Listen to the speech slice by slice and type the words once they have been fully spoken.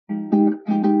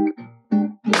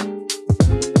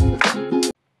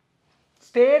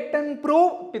State and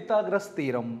prove Pythagoras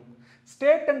theorem.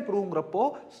 State and proveங்கிறப்போ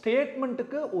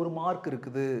ஸ்டேட்மெண்ட்டுக்கு ஒரு mark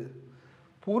இருக்குது.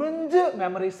 புரிஞ்சு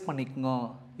மெமரைஸ் பண்ணிக்கோங்க.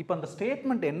 இப்போ அந்த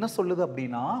ஸ்டேட்மெண்ட் என்ன சொல்லுது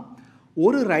அப்படின்னா,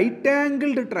 ஒரு ரைட்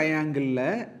ஆங்கிள்டு ட்ரையாங்கிளில்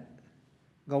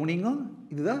கவனிங்க,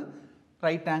 இதுதான்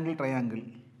ரைட் ஆங்கிள் ட்ரையாங்கிள்.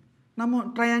 நம்ம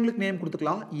ட்ரையாங்கிளுக்கு நேம்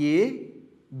கொடுத்துக்கலாம் ஏ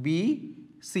பி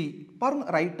சி. பாருங்க,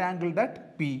 ரைட் ஆங்கிள் அட்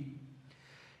பி.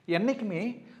 என்னைக்குமே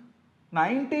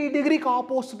 90 டிகிரிக்கு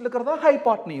ஆப்போசிட்ல இருக்கிறதா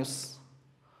ஹைபாட்னியூஸ்.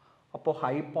 அப்போ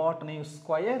ஹைபாட்னியூஸ்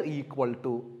ஸ்கொயர் ஈக்குவல்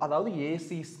டு, அதாவது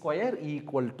ஏசி ஸ்கொயர்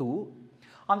ஈக்குவல் டு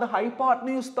அந்த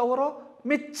ஹைபாட்னியூஸ் தவிர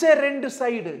மிச்ச ரெண்டு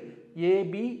சைடு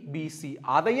ஏபி பிசி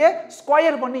அதையே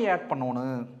ஸ்கொயர் பண்ணி ஆட்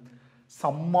பண்ணணும்.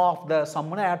 சம் ஆஃப் த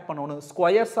சம்னு ஆட் பண்ணணும்.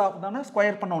 ஸ்கொயர்ஸ் ஆஃப் தானே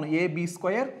ஸ்கொயர் பண்ணணும். AB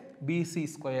square PC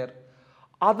square.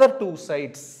 Other two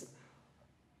sides,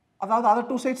 அதாவது அதர்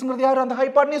டூ சைட்ஸ்ங்கிறது யார்? அந்த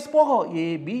ஹைபாட்னியூஸ் போகும்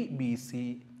ஏபி பிசி.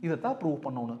 இதைத்தான் ப்ரூவ்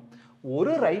பண்ணணும்.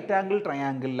 ஒரு ரைட் ஆங்கிள்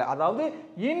ட்ரையாங்கிள், அதாவது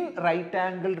இன் right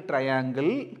angle triangle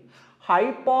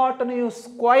hypotenuse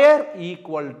square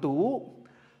equal to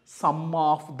some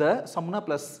of the சம்னா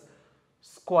plus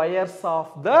squares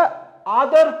of the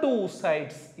other two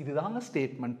sides. இதுதாங்க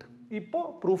statement. இப்போ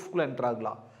ப்ரூஃப்குள்ள என்டர்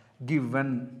ஆகலாம்.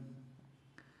 கிவன்.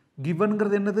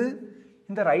 கிவன்ங்கிறது என்னது?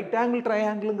 இந்த ரைட் ஆங்கிள்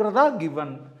ட்ரையாங்கிள்ங்கிறதா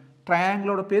கிவன்.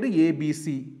 ட்ரையாங்கிளோட பேரு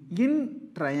ஏபிசி. இன்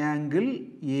ட்ரையாங்கிள்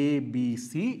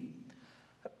ஏபிசி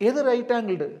எது ரைட்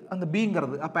ஆங்கிள்? அந்த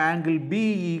பிங்கிறது. அப்போ angle B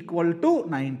equal to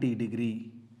 90 degree.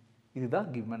 இதுதான்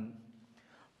கிவன்.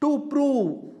 டு ப்ரூவ்,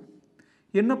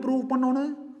 என்ன ப்ரூவ்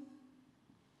பண்ணணும்?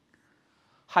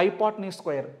 ஹைபாட்னியூஸ்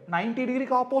ஸ்கொயர் 90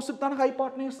 டிகிரிக்கு ஆப்போசிட் தானே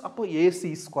ஹைபாட்னியூஸ். அப்போ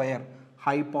AC square,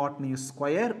 hypotenuse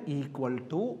square equal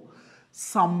to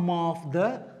some of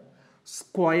the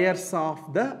squares of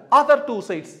the other two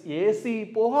sides. AC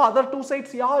போக அதர் டூ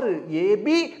சைட்ஸ் யாரு?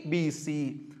 AB PC.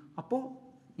 அப்போ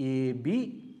AB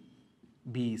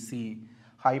PC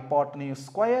hypotenuse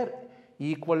square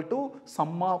equal to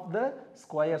sum of the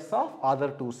squares of other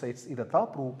two sides. இதைத்தான்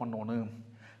prove பண்ணணும்.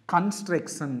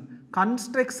 Construction.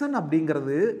 Construction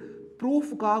அப்படிங்கிறது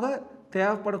ப்ரூஃப்காக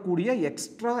தேவைப்படக்கூடிய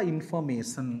extra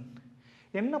information.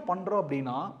 என்ன பண்ணுறோம்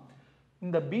அப்படின்னா,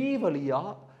 இந்த பி வழியா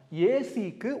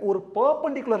ஏசிக்கு ஒரு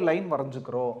பெர்பெண்டிகுலர் லைன்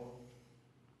வரைஞ்சுக்கிறோம்.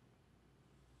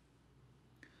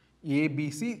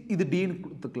 ஏபிசி இது டின்னு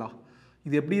கொடுத்துக்கலாம்.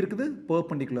 இது எப்படி இருக்குது?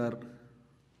 பெர்பெண்டிகுலர்.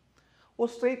 ஒரு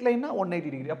ஸ்ட்ரெயிட் லைன்னா 180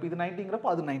 டிகிரி. அப்போ இது 90ங்கிறப்ப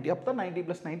அது 90. அப்போ தான் 90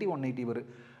 + 90 180 வரும்.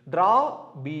 ட்ரா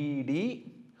பிடி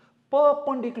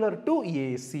perpendicular to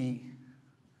AC.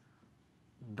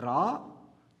 Draw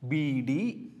BD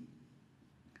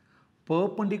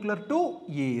perpendicular to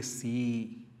AC.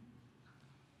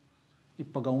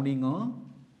 இப்போ கவனிங்க,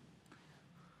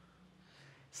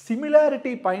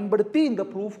 சிமிலாரிட்டி பயன்படுத்தி இந்த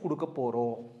ப்ரூஃப் கொடுக்க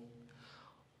போறோம்.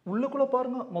 உள்ளுக்குள்ள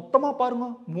பாருங்க, மொத்தமா பாருங்க,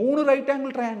 3 ரைட்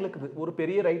ஆங்கிள் ட்ரையாங்கிள் இருக்குது. ஒரு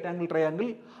பெரிய ரைட் ஆங்கிள் ட்ரையாங்கிள்,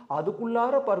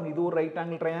 அதுக்குள்ளார பாருங்க இது ஒரு ரைட்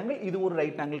ஆங்கிள் ட்ரையாங்கிள், இது ஒரு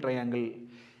ரைட் ஆங்கிள் ட்ரையாங்கிள்.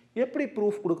 எப்படி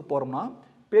ப்ரூஃப் கொடுக்க போறோம்னா,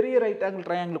 பெரிய ரைட் ஆங்கிள்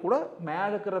ட்ரையாங்கிள் கூட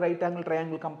மேலே இருக்கிற ரைட் ஆங்கிள்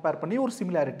ட்ரையாங்கிள் கம்பேர் பண்ணி ஒரு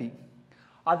சிமிலாரிட்டி,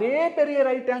 அதே பெரிய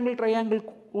ரைட் ஆங்கிள் ட்ரையாங்கிள்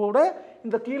கூட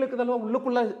இந்த கீழே இருக்கிறதெல்லாம்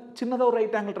உள்ளுக்குள்ள சின்னதாக ஒரு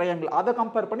ரைட் ஆங்கிள் ட்ரையாங்கிள் அதை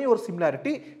கம்பேர் பண்ணி ஒரு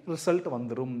சிமிலாரிட்டி ரிசல்ட்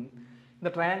வந்துடும். இந்த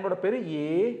ட்ரையாங்கிளோட பேர்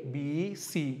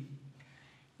ABC.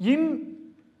 In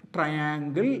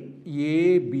triangle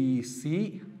ABC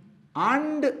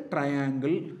and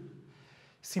triangle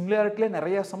சிமிலாரிட்டியில்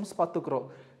நிறைய சம்ஸ் பார்த்துக்கிறோம்.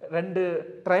 ரெண்டு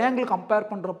ட்ரையாங்கிள் கம்பேர்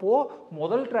பண்ணுறப்போ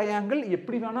முதல் ட்ரையாங்கிள்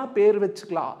எப்படி வேணால் பேர்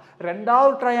வச்சுக்கலாம்,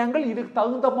 ரெண்டாவது ட்ரையாங்கிள் இதுக்கு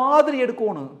தகுந்த மாதிரி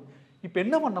எடுக்கணும். இப்போ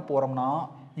என்ன பண்ண போகிறோம்னா,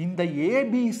 இந்த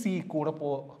ஏபிசி கூட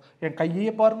என்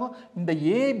கையை பாருங்க, இந்த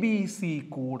ஏபிசி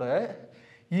கூட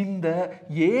இந்த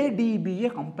ஏடிபியை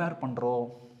கம்பேர் பண்ணுறோம்.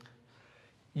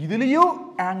 இதுலேயும்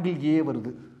ஆங்கிள் ஏ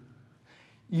வருது,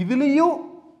 இதுலேயும்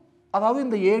அதாவது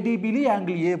இந்த ஏடிபிலையும்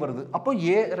ஆங்கிள் ஏ வருது. அப்போ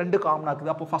ஏ ரெண்டு காமன்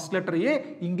ஆகுது. அப்போ ஃபர்ஸ்ட் லெட்டர் ஏ,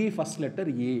 இங்கேயும் ஃபர்ஸ்ட் லெட்டர்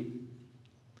ஏ.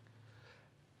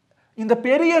 இந்த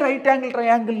பெரிய ரைட் ஆங்கிள்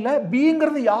ட்ரையாங்கிளில்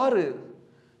பிங்கிறது யாரு?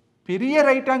 பெரிய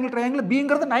ரைட் ஆங்கிள் ட்ரையாங்கிள்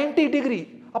பிங்கிறது 90 டிகிரி.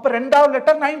 அப்போ ரெண்டாவது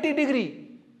லெட்டர் 90 டிகிரி.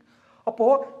 அப்போ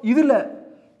இதுல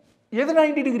எது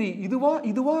 90 டிகிரி? இதுவா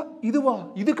இதுவா இதுவா?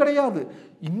 இது கிடையாது.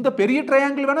 இந்த பெரிய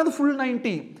ட்ரையாங்கிள் வேணா அது ஃபுல்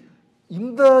 90.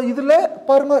 இந்த இதுல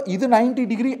பாருங்க, இது 90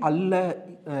 டிகிரி அல்ல,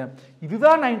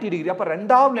 இதுதான் 90 டிகிரி. அப்ப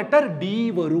ரெண்டாவது லெட்டர் டி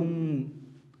வரும்.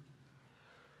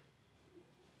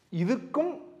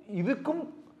 இதுக்கும் இதுக்கும்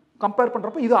கம்பேர்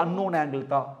பண்றப்ப இது அன்னோன் ஆங்கிள்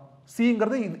தான்.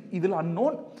 சிங்கிறது இதுல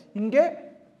அன்னோன், இங்க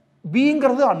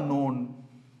பிங்கிறது அன்னோன்.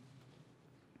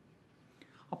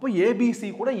 அப்போ ஏபிசி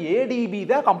கூட ஏடிபி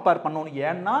தான் கம்பேர் பண்ணணும்.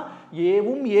 ஏன்னா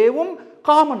ஏவும் ஏவும்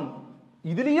காமன்.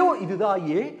 இதுலயும் இதுதான்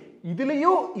ஏ,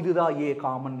 இதுலயும் இதுதான் ஏ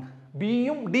காமன்.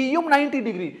 பியும் டியும் 90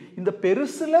 டிகிரி. இந்த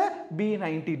பெருசுல பி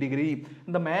 90 டிகிரி,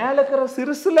 இந்த மேல இருக்கிற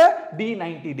சிறுசுல டி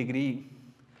 90 டிகிரி.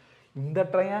 இந்த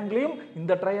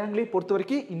ட்ரையாங்கிளையும் பொறுத்த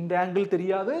வரைக்கும் இந்த ஆங்கிள்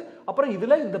தெரியாது. அப்புறம்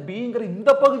இதுல இந்த பிங்கிற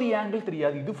இந்த பகுதி ஆங்கிள்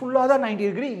தெரியாது. இது ஃபுல்லா தான் 90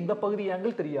 டிகிரி, இந்த பகுதி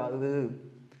ஆங்கிள் தெரியாது.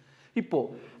 இப்போ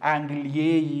angle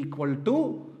A equal to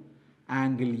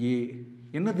angle ஏ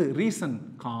என்னது ரீசன்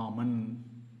காமன்.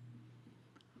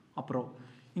 அப்புறம்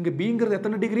இங்க பிங்கிறது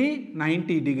எத்தனை degree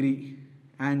 90 degree.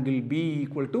 Angle B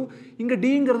equal to இங்க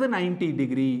டிங்கிறது 90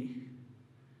 டிகிரி.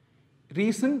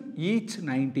 Reason each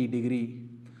 90 degree.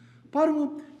 பாருங்க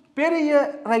பெரிய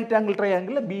ரைட் ஆங்கிள்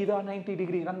ட்ரையாங்கிள் பி தான் 90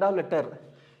 டிகிரி ரெண்டாவது லெட்டர்.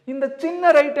 இந்த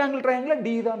சின்ன ரைட் ஆங்கிள் ட்ரையாங்கிள்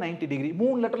டி தான் 90 டிகிரி.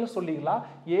 3 லெட்டர்ல சொல்லிக்கலாம்.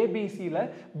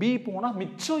 ஏபிசியில் பி போனால்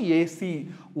மிச்சம் ஏசி,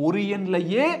 ஒரு எண்ணில்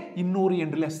ஏ இன்னொரு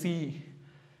எண்ணில் சி.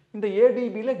 இந்த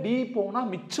ஏடிபியில் டி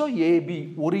போனால் மிச்சம் ஏபி,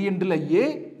 ஒரு எண்ணில் ஏ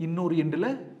இன்னொரு எண்ணில்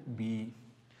பி.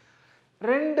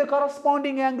 ரெண்டு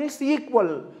கரஸ்பாண்டிங் ஆங்கிள்ஸ்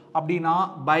ஈக்குவல் அப்படின்னா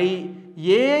பை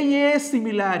ஏஏ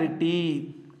சிமிலாரிட்டி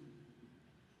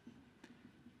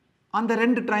அந்த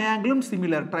ரெண்டு ட்ரையாங்கிளும்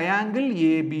similar. Triangle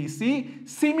ABC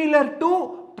similar to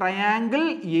triangle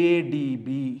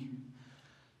ATP.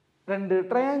 ரெண்டு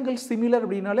ட்ரையாங்கிள் சிமிலர்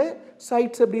அப்படின்னாலே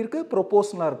சைட்ஸ் எப்படி இருக்கு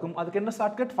ப்ரொபோஷனலா இருக்கும். அதுக்கு என்ன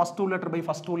shortcut first two letter by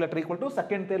first two letter equal to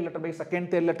second third letter by second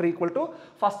third letter equal to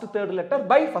first third letter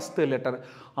by first third letter.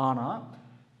 ஆனா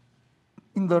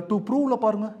இந்த two ப்ரூவ்ல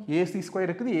பாருங்க ஏசி ஸ்கொயர்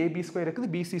இருக்குது, ஏபி ஸ்கொயர்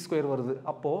இருக்குது, PC square வருது.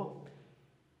 அப்போ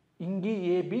இங்கே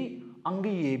AB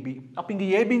அங்கே AB. அப்ப இங்க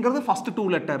ஏபிங்கிறது first two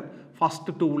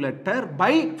letter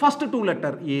by first two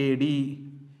letter ஏடி.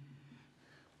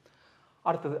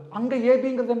 அடுத்தது அங்க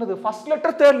ஏபிங்கிறது என்னது ஃபர்ஸ்ட்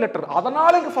லெட்டர் தேர்ட் லெட்டர்,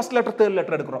 அதனால இங்க ஃபர்ஸ்ட் லெட்டர் தேர்ட்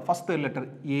லெட்டர் எடுக்கிறோம். First third letter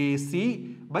AC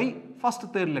by first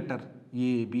third letter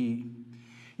AB.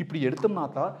 இப்படி எடுத்தோம்னா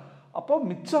தான் அப்போ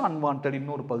மிச்சம் அன்வான்டட்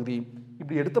இன்னொரு பகுதி.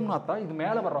 இப்படி எடுத்தோம்னா தான் இது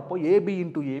மேலே வர்றப்போ ஏபி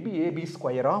இன்டூ ஏபி ஏபி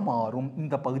ஸ்கொயரா மாறும்.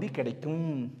 இந்த பகுதி கிடைக்கும்.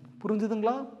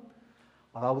 புரிஞ்சுதுங்களா?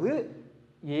 அதாவது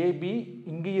ஏபி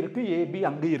இங்கே இருக்கு, ஏபி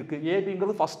அங்கே இருக்கு.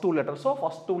 ஏபிங்கிறது first two letter, so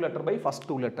first two letter by first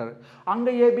two letter.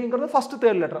 அங்கே ஏபிங்கிறது ஃபர்ஸ்ட்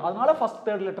தேர்ட் லெட்டர், அதனால first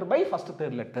third letter by first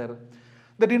third letter.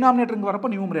 இந்த டினாமினேட்டருக்கு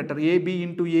வரப்போ numerator AB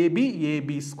into AB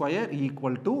AB square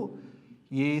equal to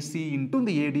AC into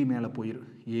இந்த ஏடி மேலே போயிடும்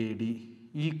ஏடி.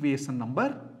 Equation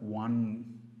number 1.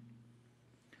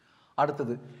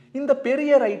 அடுத்தது இந்த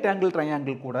பெரிய ரைட் ஆங்கிள்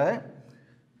ட்ரையாங்கிள் கூட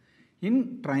இன்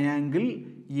ட்ரையாங்கிள்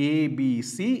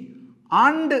ஏபிசி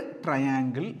அண்ட்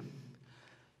ட்ரையாங்கிள்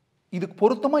இதுக்கு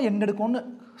பொருத்தமா என்ன எடுக்கும்னு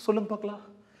சொல்லுங்க பார்க்கலாம்.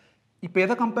 இப்போ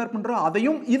எதை கம்பேர் பண்றோம்?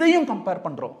 அதையும் இதையும் கம்பேர்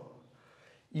பண்றோம்.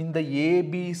 இந்த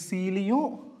ஏபிசிலையும்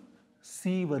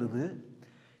சி வருது,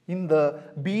 இந்த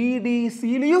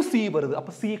பிடிசிலையும் சி வருது.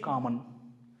 அப்ப சி காமன்.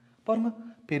 பாருங்க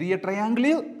பெரிய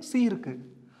ட்ரையாங்கிளையும் சி இருக்கு,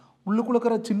 உள்ளுக்குள்ள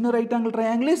இருக்கிற சின்ன ரைட் ஆங்கிள்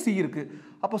ட்ரையாங்கிளே சி இருக்கு.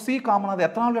 அப்போ சி காமன். அது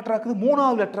எத்தனாவது லெட்டர் ஆக்குது?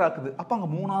 மூணாவது லெட்டர் ஆக்குது. அப்போ அங்கே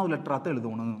மூணாவது லெட்டராக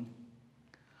எழுதணும்.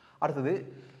 அடுத்தது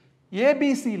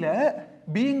ஏபிசியில்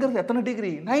பிங்கிறது எத்தனை டிகிரி?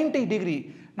 90 டிகிரி.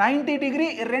 90 டிகிரி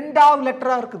ரெண்டாவது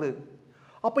லெட்டரா இருக்குது.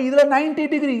 அப்போ இதுல 90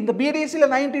 டிகிரி, இந்த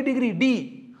பிடிசியில் 90 டிகிரி டி.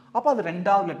 அப்போ அது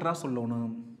ரெண்டாவது லெட்டரா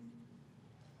சொல்லணும்.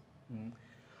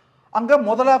 அங்க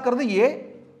முதலாக்குறது ஏ,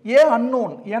 ஏ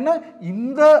அன்னோன். ஏன்னா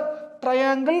இந்த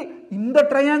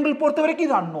ட்ரையாங்கிள் பொறுத்த வரைக்கும்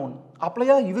இது அன்னோன்.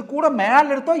 அப்பலையா இது கூட மேல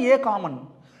எடுத்தோம் ஏ காமன்.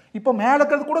 இப்போ மேல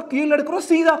இருக்கிறது கூட கீழே எடுக்கிறோம்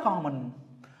சி தான் காமன்.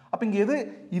 அப்ப இங்க எது?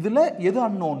 இதுல எது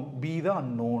அன்னோன்? பி தான்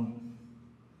அன்னோன்.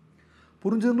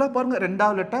 புரிஞ்சுதுங்களா? பாருங்க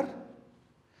ரெண்டாவது லெட்டர்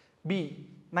பி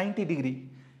 90 டிகிரி,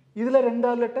 இதுல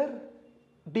ரெண்டாவது லெட்டர்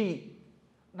டி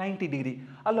 90 டிகிரி.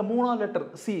 அல்ல மூணாவது லெட்டர்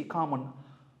சி காமன்,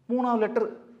 மூணாவது லெட்டர்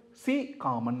சி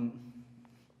காமன்.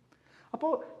 அப்போ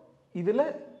இதுல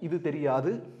இது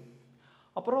தெரியாது,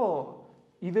 அப்புறம்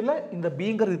இதுல இந்த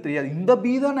பிங்கிறது தெரியாது. இந்த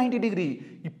பி தான் 90 டிகிரி.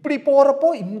 இப்படி போறப்போ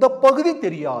இந்த பகுதி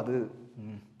தெரியாது.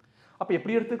 அப்ப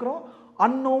எப்படி எடுத்துக்கிறோம்?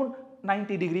 Unknown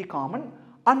 90 degree common,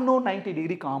 unknown 90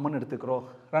 degree common எடுத்துக்கிறோம்.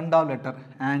 ரெண்டாவது letter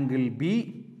angle B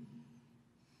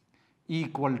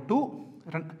equal to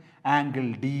angle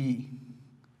D.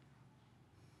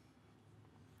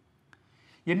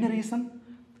 என்ன ரீசன்?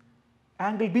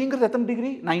 ஆங்கிள் பிங்கிறது எத்தனை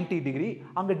டிகிரி? 90 டிகிரி.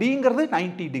 அங்க டிங்கிறது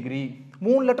 90 டிகிரி.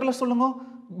 மூணு லெட்டர்ல சொல்லுங்க.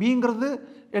 பிங்கிறது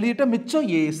எழுதிட்டோம், மிச்சம்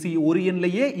ஏசி, ஒரு எண்ல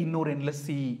ஏ இன்னொரு எண்ல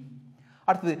சி.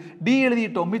 அடுத்தது டி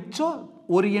எழுதிட்டோம், மிச்சம்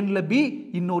ஒரு எண்ல பி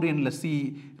இன்னொரு எண்ல சி.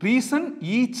 Reason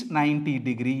each 90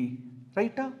 degree.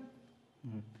 ரைட்டா?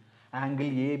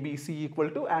 Angle ABC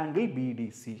equal to angle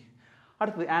BDC.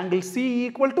 அடுத்தது angle C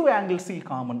equal to angle C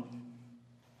common.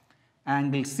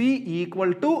 Angle C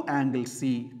equal to angle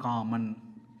C common.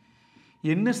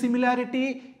 என்ன சிமிலாரிட்டி?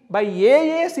 By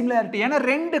AA similarity. ஏன்னா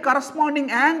ரெண்டு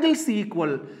corresponding angles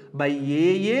equal. By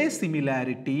AA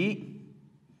similarity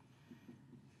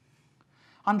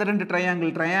அந்த ரெண்டு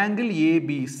triangle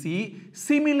ABC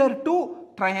similar to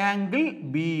triangle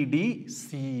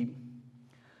BDC.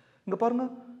 இங்க பாருங்க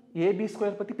AB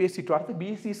square பத்தி பேசிட்டோம், அடுத்து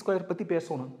பிசி ஸ்கொயர் பத்தி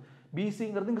பேசணும்.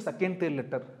 பிசிங்கிறது இங்கே செகண்ட் தேர்ட்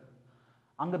லெட்டர்,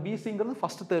 அங்கே பிசிங்கிறது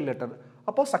ஃபர்ஸ்ட் தேர்ட் லெட்டர்.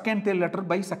 அப்போ second third letter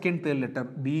by second third letter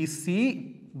PC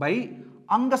by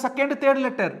அங்கே செகண்ட் தேர்ட்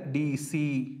லெட்டர் டிசி.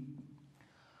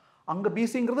 அங்கே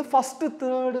பிசிங்கிறது ஃபர்ஸ்ட்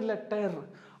தேர்ட் லெட்டர்,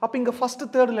 அப்போ இங்கே first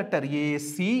third letter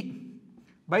AC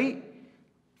by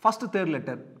first third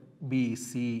letter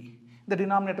PC. இந்த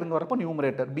denominator இங்கே வரப்போ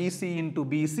numerator PC into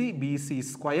PC, PC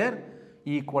square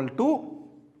equal to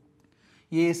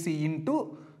AC into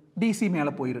DC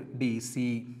மேலே போயிரு DC.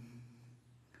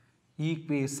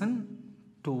 Equation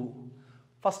 2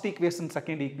 first equation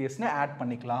second ஈக்குவேஷனை add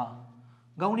பண்ணிக்கலாம்.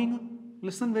 கவனிங்க,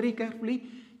 listen very carefully.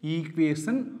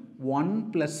 Equation 1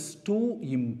 plus 2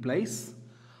 implies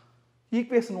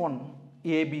equation 1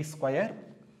 ab square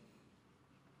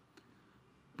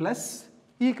plus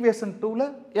equation 2ல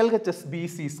LHS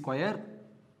BC square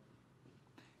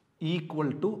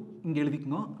equal to இங்க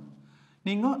எழுதிக்கங்க.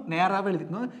 நீங்க நேராவே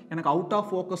எழுதிக்கங்க, எனக்கு out of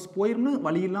focus போயிருந்து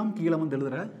வழி இல்லாம கீழே வந்து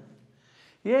எழுதுற.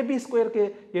 AB ஸ்கொயருக்கு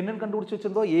என்னன்னு கண்டுபிடிச்சு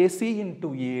வச்சிருந்தோம், AC into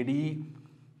AD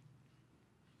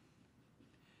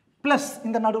பிளஸ்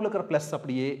இந்த நடுவில் இருக்கிற பிளஸ்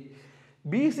அப்படியே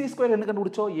BC ஸ்கொயர் என்ன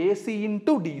கண்டுபிடிச்சோம், AC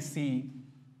into DC.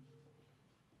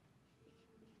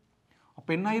 அப்ப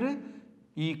என்ன ஆயிரு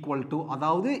ஈக்குவல் டு,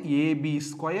 அதாவது AB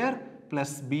square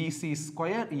plus BC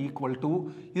square equal to,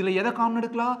 இதுல எதை காமன்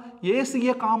எடுக்கலாம்,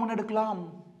 ஏசியை காமன் எடுக்கலாம்.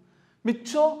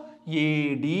 மிச்சம்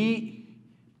AD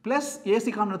பிளஸ் AC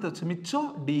காமன் எடுத்து மிச்சம்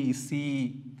DC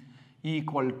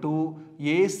equal to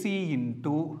AC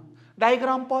into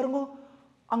diagram பாருங்க,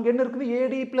 அங்க என்ன இருக்குது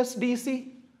AD plus DC,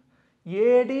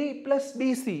 AD plus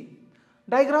DC.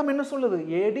 Diagram என்ன சொல்லுது,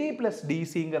 AD பிளஸ்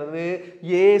DCங்கிறது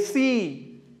AC.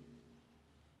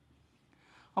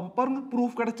 அப்ப பாருங்க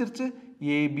ப்ரூஃப் கிடைச்சிருச்சு.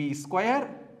 AB square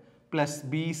plus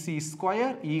BC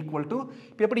square equal to,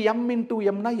 இப்போ எப்படி M இன்டூ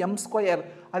எம்னா M ஸ்கொயர்,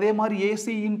 அதே மாதிரி AC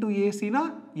இன்டூ ஏசினா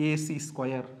AC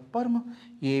ஸ்கொயர். பாருங்க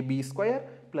AB square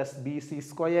plus BC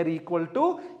square equal to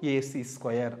AC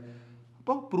square.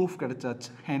 அப்போ ப்ரூஃப்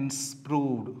கிடைச்சாச்சு. Hence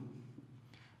proved.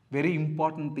 Very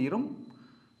important theorem.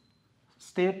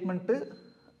 Statement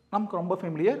நமக்கு ரொம்ப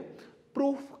familiar,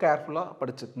 proof கேர்ஃபுல்லாக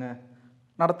படிச்சுக்குங்க.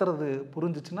 நடத்துறது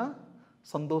புரிஞ்சிச்சுன்னா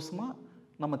சந்தோஷமாக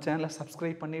நம்ம சேனலை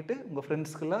சப்ஸ்கிரைப் பண்ணிவிட்டு உங்கள்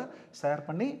ஃப்ரெண்ட்ஸ்க்கெல்லாம் ஷேர்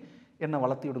பண்ணி என்னை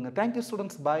வளர்த்தி விடுங்க. தேங்க்யூ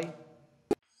ஸ்டூடெண்ட்ஸ், பாய்.